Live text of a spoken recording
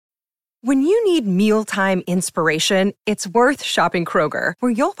When you need mealtime inspiration, it's worth shopping Kroger,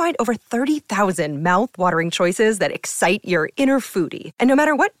 where you'll find over 30,000 mouth-watering choices that excite your inner foodie. And no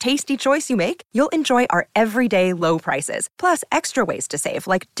matter what tasty choice you make, you'll enjoy our everyday low prices, plus extra ways to save,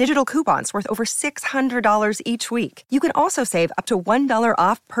 like digital coupons worth over $600 each week. You can also save up to $1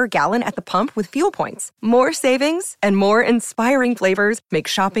 off per gallon at the pump with fuel points. More savings and more inspiring flavors make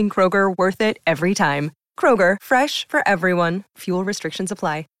shopping Kroger worth it every time. Kroger, fresh for everyone. Fuel restrictions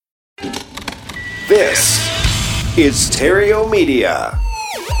apply. This is Theriault Media.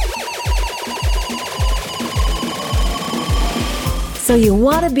 So you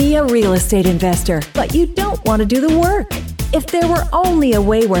want to be a real estate investor, but you don't want to do the work. If there were only a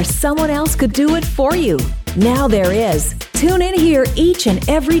way where someone else could do it for you. Now there is. Tune in here each and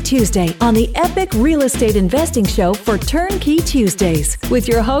every Tuesday on the Epic Real Estate Investing Show for Turnkey Tuesdays with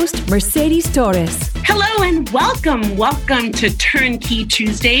your host, Mercedes Torres. Hello and welcome. Welcome to Turnkey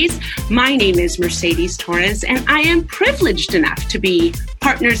Tuesdays. My name is Mercedes Torres, and I am privileged enough to be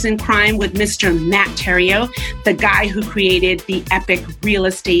partners in crime with Mr. Matt Theriault, the guy who created the Epic Real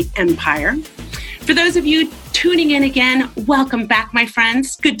Estate Empire. For those of you tuning in again, welcome back, my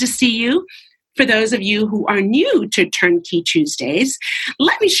friends. Good to see you. For those of you who are new to Turnkey Tuesdays,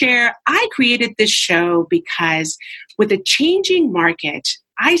 let me share, I created this show because with a changing market,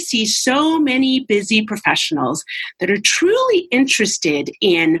 I see so many busy professionals that are truly interested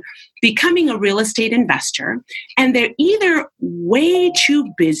in becoming a real estate investor, and they're either way too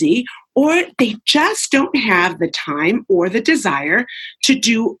busy or they just don't have the time or the desire to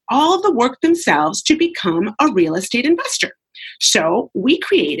do all the work themselves to become a real estate investor. So we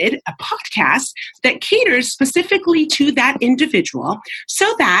created a podcast that caters specifically to that individual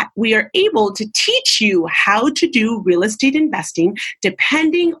so that we are able to teach you how to do real estate investing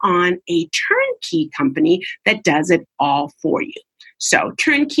depending on a turnkey company that does it all for you. So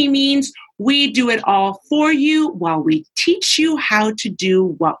turnkey means we do it all for you while we teach you how to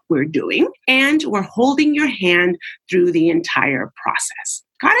do what we're doing, and we're holding your hand through the entire process.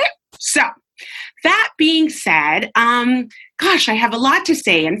 Got it? So that being said, I have a lot to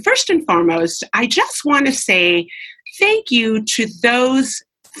say. And first and foremost, I just want to say thank you to those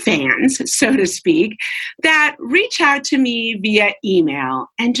fans, so to speak, that reach out to me via email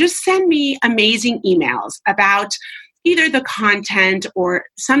and just send me amazing emails about either the content or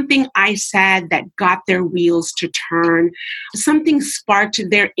something I said that got their wheels to turn. Something sparked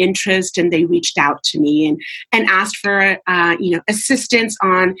their interest and they reached out to me and asked for assistance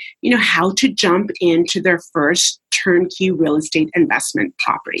on how to jump into their first turnkey real estate investment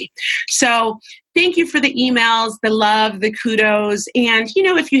property. So thank you for the emails, the love, the kudos. And,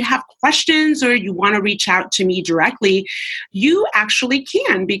 if you have questions or you want to reach out to me directly, you actually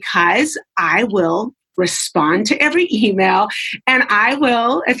can, because I will respond to every email, and I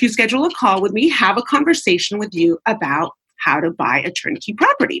will, if you schedule a call with me, have a conversation with you about how to buy a turnkey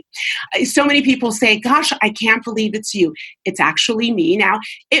property. So many people say, gosh, I can't believe it's you. It's actually me. Now,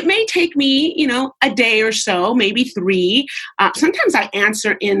 it may take me, a day or so, maybe 3. Sometimes I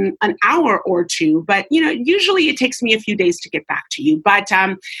answer in an hour or 2, but, usually it takes me a few days to get back to you. But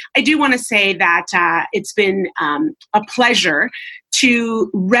I do want to say that it's been a pleasure to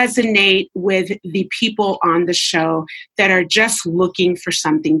resonate with the people on the show that are just looking for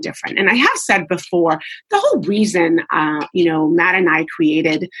something different. And I have said before, the whole reason, Matt and I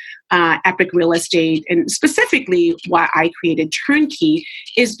created Epic Real Estate, and specifically why I created Turnkey,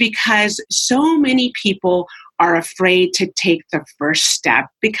 is because so many people are afraid to take the first step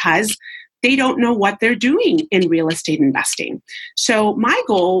because they don't know what they're doing in real estate investing. So my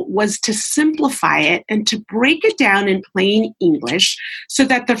goal was to simplify it and to break it down in plain English so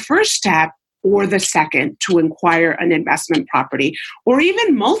that the first step or the second to acquire an investment property or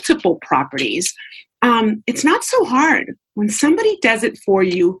even multiple properties, it's not so hard. When somebody does it for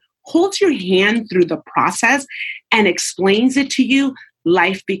you, holds your hand through the process and explains it to you,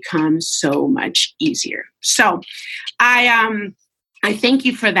 life becomes so much easier. So I thank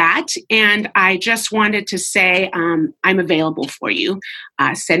you for that, and I just wanted to say I'm available for you.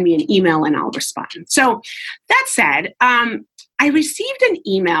 Send me an email and I'll respond. So that said, I received an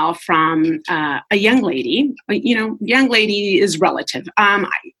email from a young lady. Young lady is relative.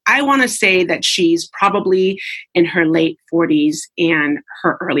 I want to say that she's probably in her late 40s and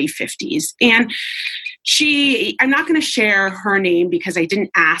her early 50s. And I'm not going to share her name because I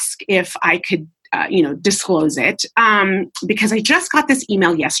didn't ask if I could disclose it, because I just got this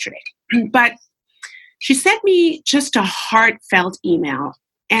email yesterday. But she sent me just a heartfelt email,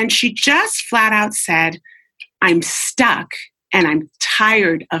 and she just flat out said, I'm stuck and I'm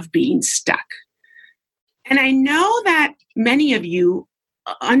tired of being stuck. And I know that many of you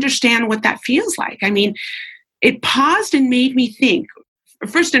understand what that feels like. I mean, it paused and made me think,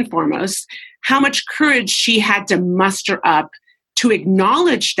 first and foremost, how much courage she had to muster up to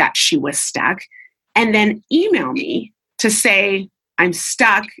acknowledge that she was stuck and then email me to say, I'm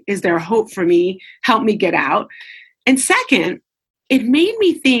stuck. Is there hope for me? Help me get out. And second, it made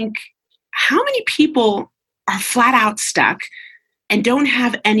me think, how many people are flat out stuck and don't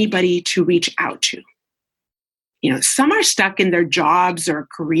have anybody to reach out to? Some are stuck in their jobs or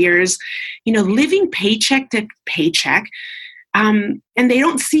careers, living paycheck to paycheck, and they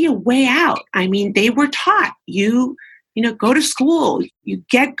don't see a way out. I mean, they were taught, you go to school, you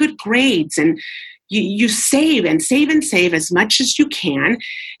get good grades, and you save and save and save as much as you can.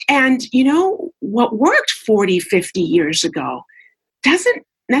 And, what worked 40, 50 years ago doesn't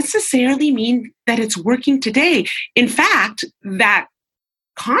necessarily mean that it's working today. In fact, that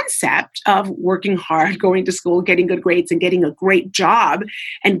concept of working hard, going to school, getting good grades, and getting a great job,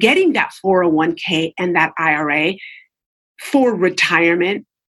 and getting that 401k and that IRA for retirement,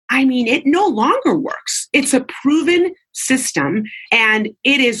 I mean, it no longer works. It's a proven system, and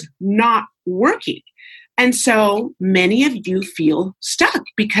it is not working. And so many of you feel stuck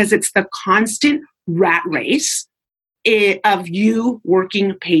because it's the constant rat race of you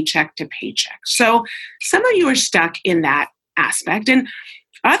working paycheck to paycheck. So some of you are stuck in that aspect, and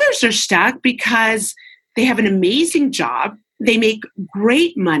others are stuck because they have an amazing job, they make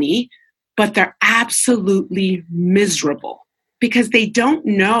great money, but they're absolutely miserable because they don't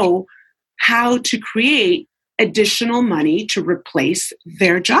know how to create additional money to replace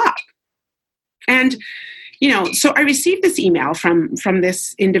their job. And, so I received this email from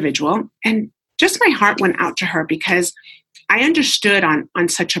this individual, and just my heart went out to her because I understood on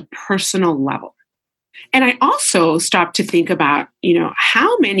such a personal level. And I also stopped to think about,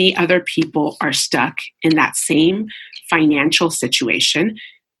 how many other people are stuck in that same financial situation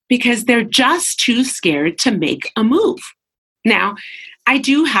because they're just too scared to make a move. Now, I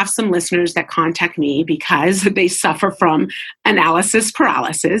do have some listeners that contact me because they suffer from analysis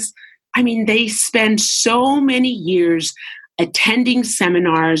paralysis. I mean, they spend so many years attending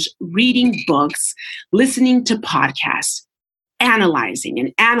seminars, reading books, listening to podcasts,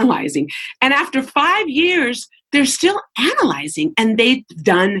 analyzing. And after 5 years, they're still analyzing and they've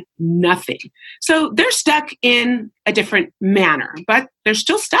done nothing. So they're stuck in a different manner, but they're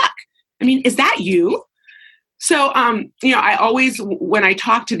still stuck. I mean, is that you? So, I always, when I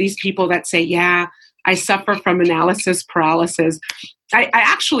talk to these people that say, yeah, I suffer from analysis paralysis, I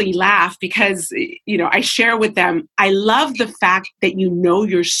actually laugh because, I share with them, I love the fact that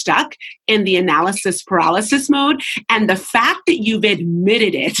you're stuck in the analysis paralysis mode. And the fact that you've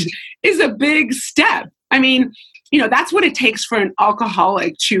admitted it is a big step. I mean, that's what it takes for an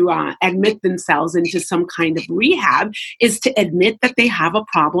alcoholic to admit themselves into some kind of rehab, is to admit that they have a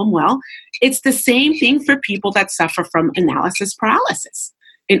problem. Well, it's the same thing for people that suffer from analysis paralysis.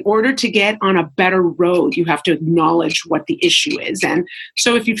 In order to get on a better road, you have to acknowledge what the issue is. And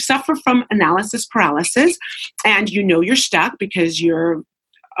so if you suffer from analysis paralysis and you're stuck because you're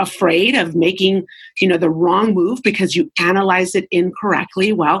afraid of making, the wrong move because you analyze it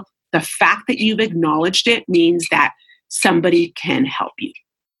incorrectly, well, the fact that you've acknowledged it means that somebody can help you.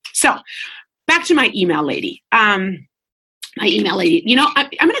 So back to my email lady. I'm going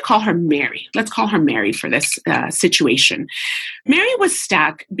to call her Mary. Let's call her Mary for this situation. Mary was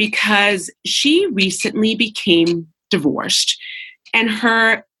stuck because she recently became divorced, and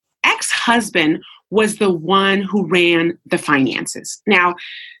her ex-husband was the one who ran the finances. Now,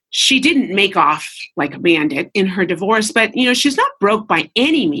 she didn't make off like a bandit in her divorce, but, she's not broke by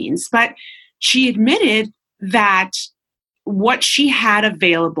any means, but she admitted that what she had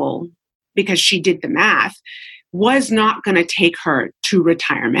available, because she did the math, was not going to take her to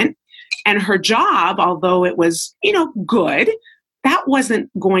retirement. And her job, although it was, good, that wasn't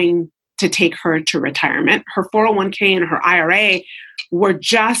going to take her to retirement. Her 401k and her IRA were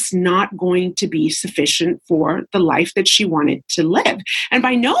just not going to be sufficient for the life that she wanted to live. And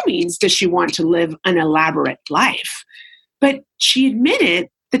by no means does she want to live an elaborate life. But she admitted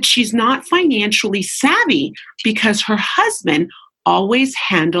that she's not financially savvy because her husband always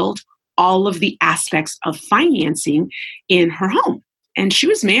handled all of the aspects of financing in her home. And she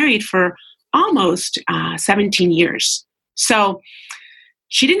was married for almost 17 years. So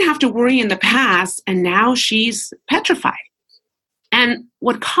she didn't have to worry in the past, and now she's petrified. And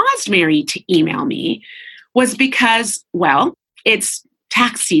what caused Mary to email me was because, well, it's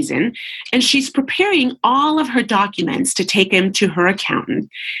tax season, and she's preparing all of her documents to take them to her accountant.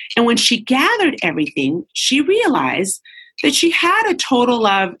 And when she gathered everything, she realized that she had a total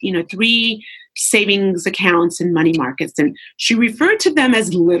of, three savings accounts and money markets, and she referred to them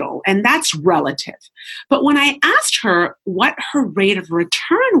as little, and that's relative. But when I asked her what her rate of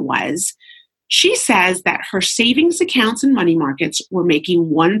return was, she says that her savings accounts and money markets were making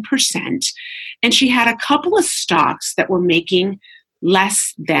 1%, and she had a couple of stocks that were making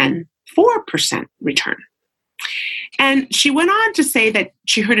less than 4% return. And she went on to say that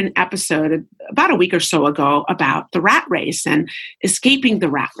she heard an episode about a week or so ago about the rat race and escaping the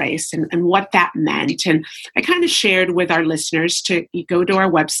rat race and what that meant. And I kind of shared with our listeners to go to our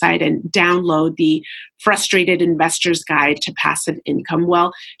website and download the Frustrated Investor's Guide to Passive Income.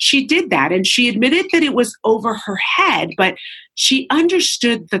 Well, she did that, and she admitted that it was over her head, but she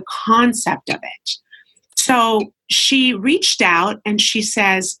understood the concept of it. So she reached out and she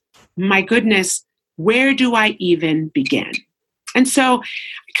says, my goodness, where do I even begin? And so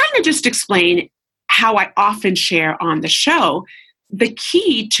I kind of just explain how I often share on the show. The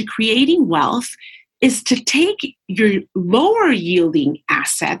key to creating wealth is to take your lower yielding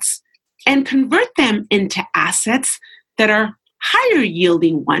assets and convert them into assets that are higher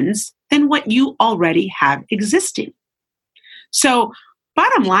yielding ones than what you already have existing. So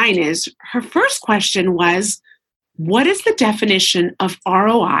bottom line is, her first question was, what is the definition of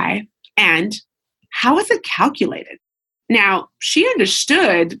ROI and how is it calculated? Now, she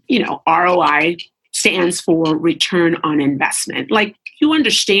understood, ROI stands for return on investment. Like, you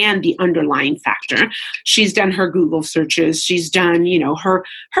understand the underlying factor. She's done her Google searches. She's done, her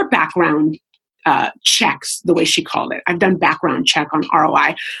background checks, the way she called it. I've done background check on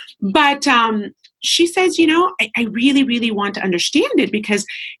ROI. But she says, I really, really want to understand it because,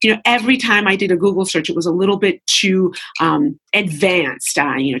 every time I did a Google search, it was a little bit too advanced,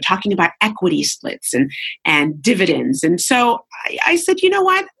 talking about equity splits and dividends. And so I said, you know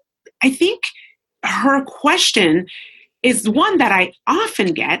what? I think her question is one that I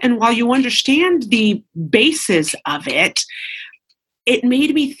often get. And while you understand the basis of it, it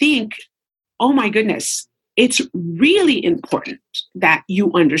made me think, oh my goodness, it's really important that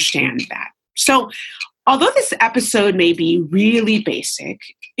you understand that. So although this episode may be really basic,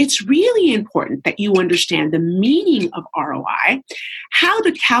 it's really important that you understand the meaning of ROI, how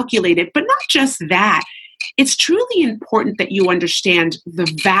to calculate it, but not just that. It's truly important that you understand the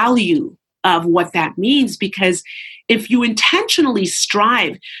value of what that means, because if you intentionally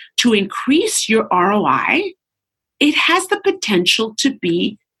strive to increase your ROI, it has the potential to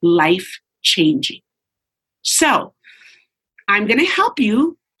be life-changing. So I'm going to help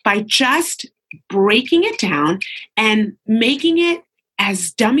you by just breaking it down and making it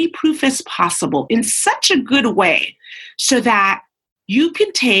as dummy-proof as possible in such a good way so that you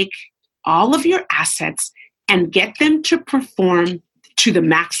can take all of your assets and get them to perform to the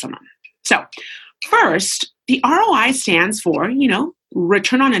maximum. So first, the ROI stands for,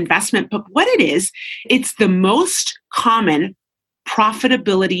 return on investment, but what it is, it's the most common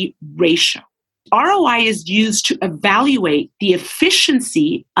profitability ratio. ROI is used to evaluate the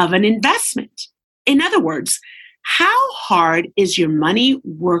efficiency of an investment. In other words, how hard is your money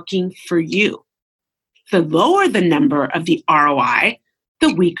working for you? The lower the number of the ROI,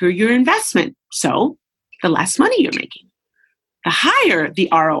 the weaker your investment. So the less money you're making. The higher the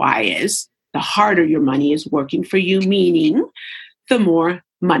ROI is, the harder your money is working for you, meaning the more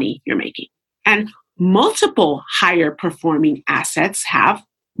money you're making. And multiple higher performing assets have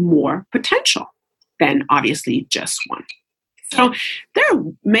more potential than obviously just one. So there are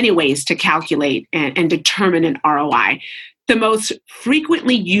many ways to calculate and determine an ROI. The most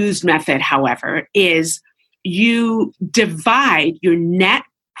frequently used method, however, is you divide your net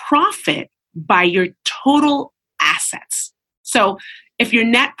profit by your total assets. So if your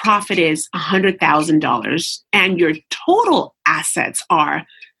net profit is $100,000 and your total assets are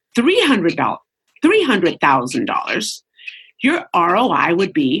 $300,000, your ROI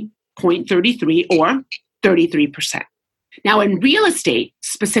would be 0.33 or 33%. Now, in real estate,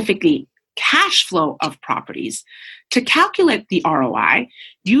 specifically cash flow of properties, to calculate the ROI,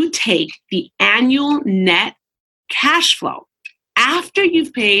 you take the annual net cash flow after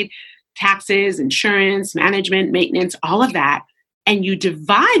you've paid taxes, insurance, management, maintenance, all of that, and you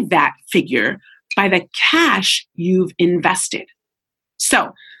divide that figure by the cash you've invested.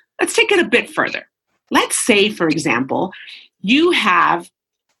 So let's take it a bit further. Let's say, for example, you have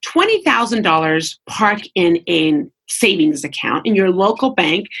 $20,000 parked in a savings account in your local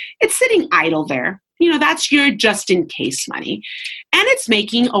bank. It's sitting idle there. That's your just-in-case money. And it's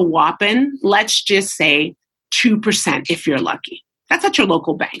making a whopping, let's just say, 2% if you're lucky. That's at your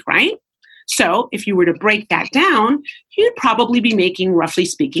local bank, right? So if you were to break that down, you'd probably be making, roughly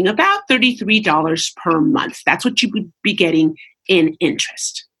speaking, about $33 per month. That's what you would be getting in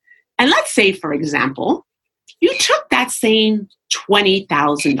interest. And let's say, for example, you took that same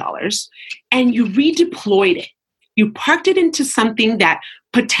 $20,000 and you redeployed it. You parked it into something that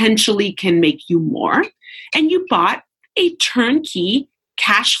potentially can make you more, and you bought a turnkey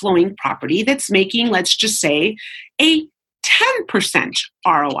cash flowing property that's making, let's just say, a 10%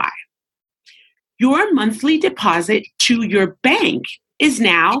 ROI. Your monthly deposit to your bank is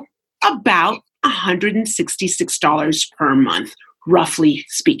now about $166 per month, roughly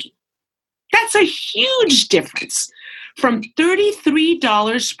speaking. That's a huge difference from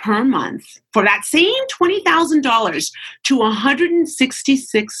 $33 per month for that same $20,000 to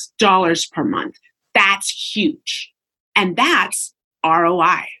 $166 per month. That's huge. And that's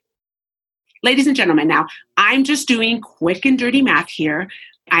ROI. Ladies and gentlemen, now I'm just doing quick and dirty math here.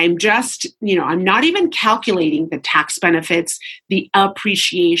 I'm just, I'm not even calculating the tax benefits, the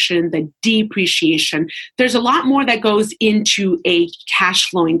appreciation, the depreciation. There's a lot more that goes into a cash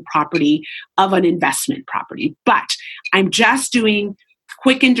flowing property of an investment property, but I'm just doing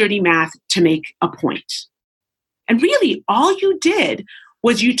quick and dirty math to make a point. And really, all you did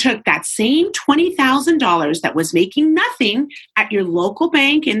was you took that same $20,000 that was making nothing at your local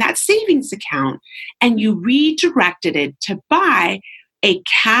bank in that savings account, and you redirected it to buy a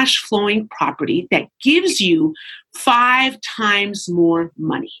cash flowing property that gives you 5 times more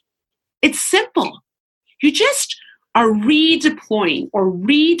money. It's simple. You just are redeploying or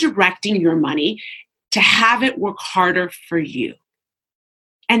redirecting your money to have it work harder for you.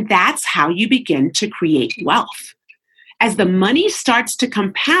 And that's how you begin to create wealth. As the money starts to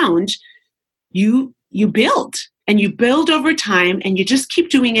compound, you build, and you build over time, and you just keep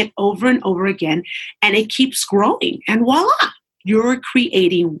doing it over and over again, and it keeps growing, and voila, you're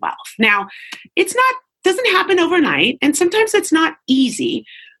creating wealth. Now, doesn't happen overnight, and sometimes it's not easy,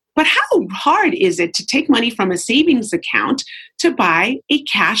 but how hard is it to take money from a savings account to buy a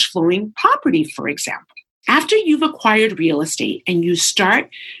cash flowing property, for example? After you've acquired real estate and you start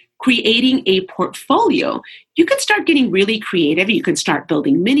creating a portfolio, you can start getting really creative. You can start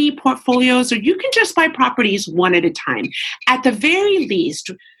building mini portfolios, or you can just buy properties one at a time. At the very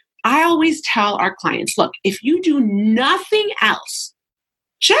least, I always tell our clients, look, if you do nothing else,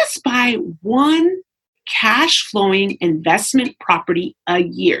 just buy one cash flowing investment property a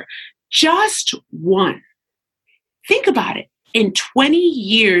year. Just one. Think about it. In 20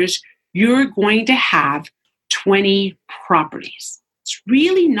 years, you're going to have 20 properties. It's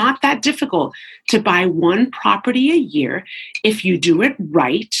really not that difficult to buy one property a year if you do it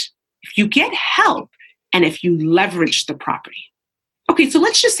right, if you get help, and if you leverage the property. Okay, so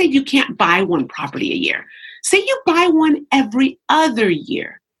let's just say you can't buy one property a year. Say you buy one every other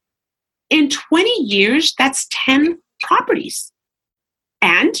year. In 20 years, that's 10 properties.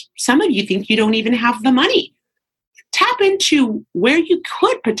 And some of you think you don't even have the money. Tap into where you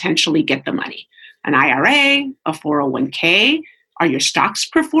could potentially get the money. An IRA, a 401k. Are your stocks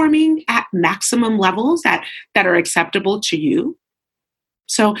performing at maximum levels that are acceptable to you?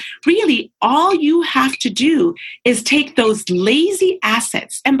 So really, all you have to do is take those lazy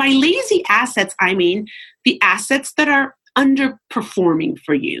assets. And by lazy assets, I mean the assets that are underperforming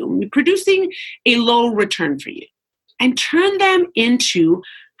for you, producing a low return for you, and turn them into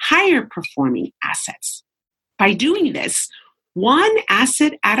higher performing assets. By doing this, one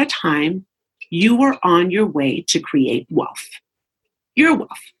asset at a time, you are on your way to create wealth. Your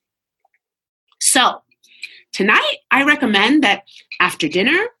wealth. So tonight, I recommend that after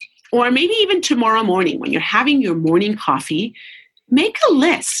dinner, or maybe even tomorrow morning when you're having your morning coffee, make a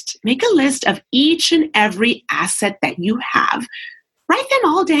list. Make a list of each and every asset that you have. Write them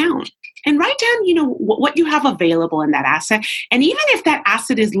all down. And write down, what you have available in that asset. And even if that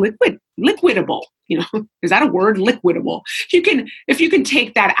asset is liquidable, is that a word? Liquidable. If you can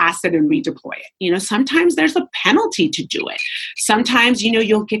take that asset and redeploy it. Sometimes there's a penalty to do it. Sometimes,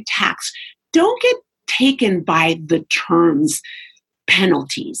 you'll get taxed. Don't get taken by the terms,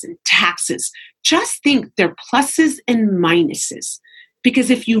 penalties and taxes. Just think they're pluses and minuses. Because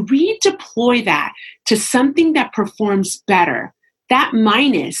if you redeploy that to something that performs better, that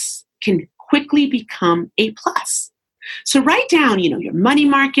minus can quickly become a plus. So write down, your money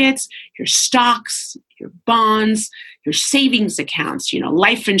markets, your stocks, your bonds, your savings accounts,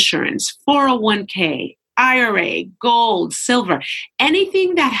 life insurance, 401k, IRA, gold, silver,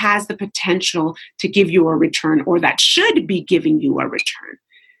 anything that has the potential to give you a return or that should be giving you a return.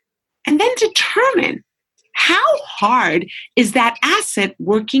 And then determine how hard is that asset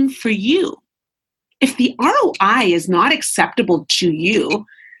working for you. If the ROI is not acceptable to you,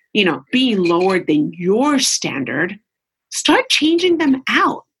 being lower than your standard, start changing them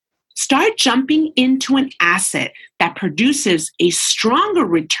out. Start jumping into an asset that produces a stronger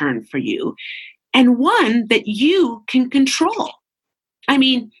return for you and one that you can control. I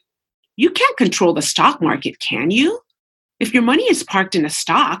mean, you can't control the stock market, can you? If your money is parked in a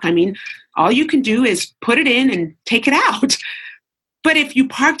stock, I mean, all you can do is put it in and take it out. But if you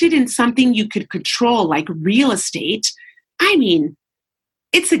parked it in something you could control, like real estate, I mean,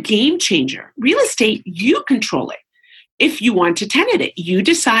 it's a game changer. Real estate, you control it. If you want to tenant it, you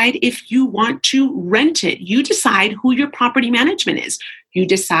decide if you want to rent it. You decide who your property management is. You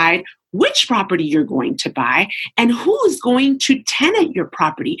decide which property you're going to buy and who's going to tenant your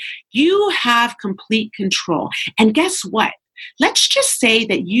property. You have complete control. And guess what? Let's just say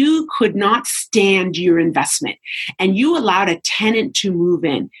that you could not stand your investment and you allowed a tenant to move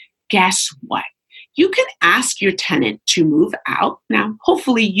in. Guess what? You can ask your tenant to move out. Now,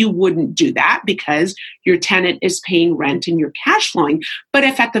 hopefully you wouldn't do that because your tenant is paying rent and you're cash flowing. But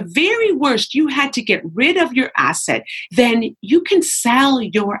if at the very worst you had to get rid of your asset, then you can sell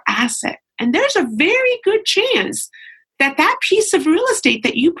your asset. And there's a very good chance that that piece of real estate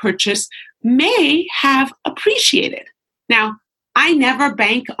that you purchased may have appreciated. Now, I never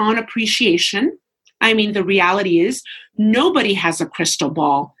bank on appreciation. I mean, the reality is nobody has a crystal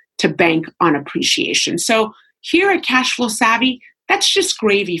ball to bank on appreciation. So here at Cashflow Savvy, that's just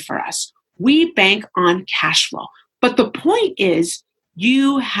gravy for us. We bank on cash flow. But the point is,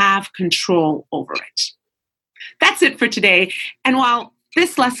 you have control over it. That's it for today. And while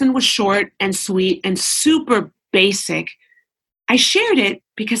this lesson was short and sweet and super basic, I shared it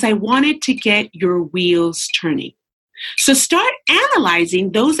because I wanted to get your wheels turning. So start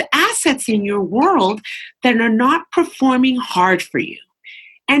analyzing those assets in your world that are not performing hard for you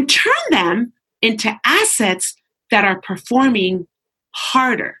and turn them into assets that are performing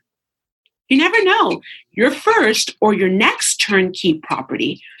harder. You never know. Your first or your next turnkey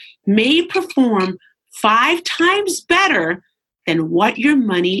property may perform 5 times better than what your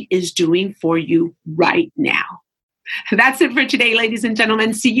money is doing for you right now. That's it for today, ladies and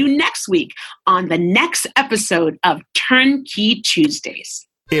gentlemen. See you next week on the next episode of Turnkey Tuesdays.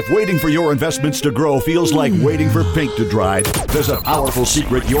 If waiting for your investments to grow feels like waiting for paint to dry, there's a powerful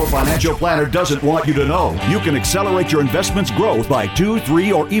secret your financial planner doesn't want you to know. You can accelerate your investments' growth by 2,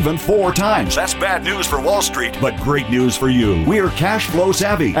 3, or even 4 times. That's bad news for Wall Street, but great news for you. We're Cashflow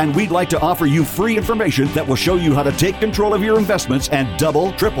Savvy, and we'd like to offer you free information that will show you how to take control of your investments and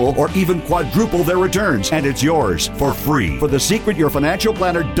double, triple, or even quadruple their returns. And it's yours for free. For the secret your financial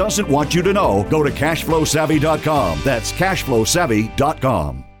planner doesn't want you to know, go to CashflowSavvy.com. That's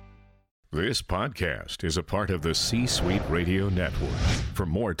CashflowSavvy.com. This podcast is a part of the C-Suite Radio Network. For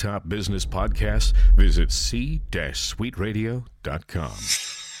more top business podcasts, visit c-suiteradio.com.